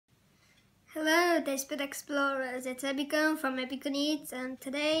Hello, Desperate Explorers. It's Ebi-kun from Ebi-kun Eats, and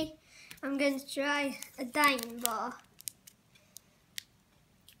today I'm going to try a Daim bar.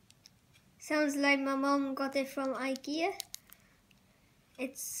 Sounds like my mom got it from IKEA.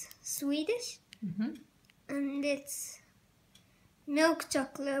 It's Swedish, and it's milk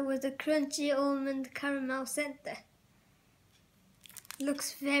chocolate with a crunchy almond caramel center.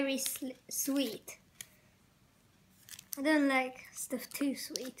 Looks very sweet. I don't like stuff too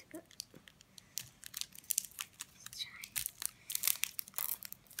sweet, but let's try.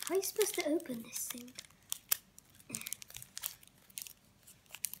 How are you supposed to open this thing?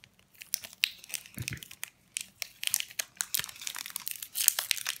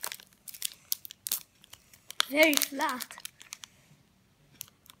 Very flat.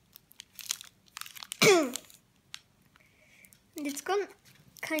 And it's got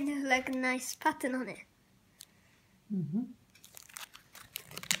kind of like a nice pattern on it.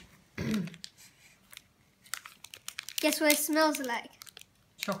 Guess what it smells like?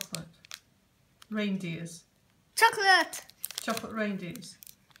 Chocolate. Reindeers. Chocolate! Chocolate reindeers.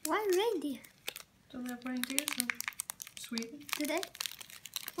 Why reindeer? Don't they have reindeers in Sweden? Do they?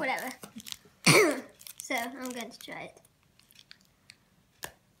 Whatever. So, I'm going to try it.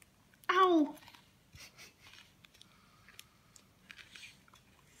 Ow!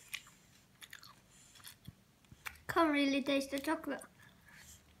 Can't really taste the chocolate.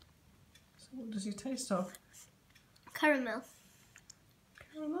 So what does it taste of? Caramel.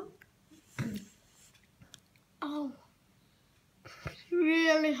 Caramel? Oh. It's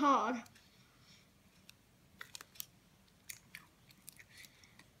really hard.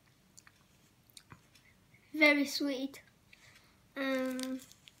 Very sweet. I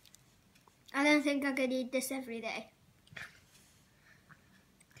don't think I could eat this every day.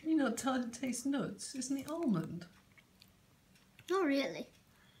 Can you not tell it tastes nuts? Isn't it almond? Not really.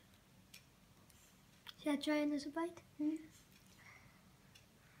 Should I try another bite?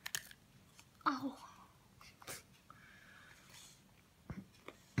 Oh.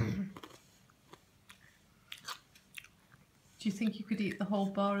 Do you think you could eat the whole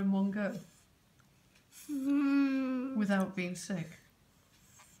bar in one go? Without being sick?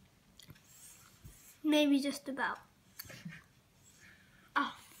 Maybe just about.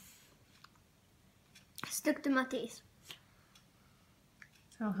 Oh. Stuck to my teeth.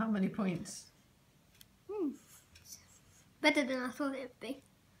 So how many points? Better than I thought it would be.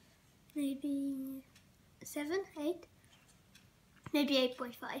 Maybe 7, 8. Maybe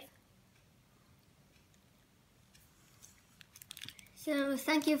 8.5. So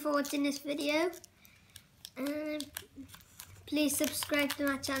thank you for watching this video. Please subscribe to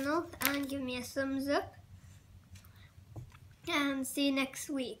my channel and give me a thumbs up. And see you next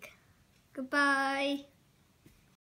week. Goodbye.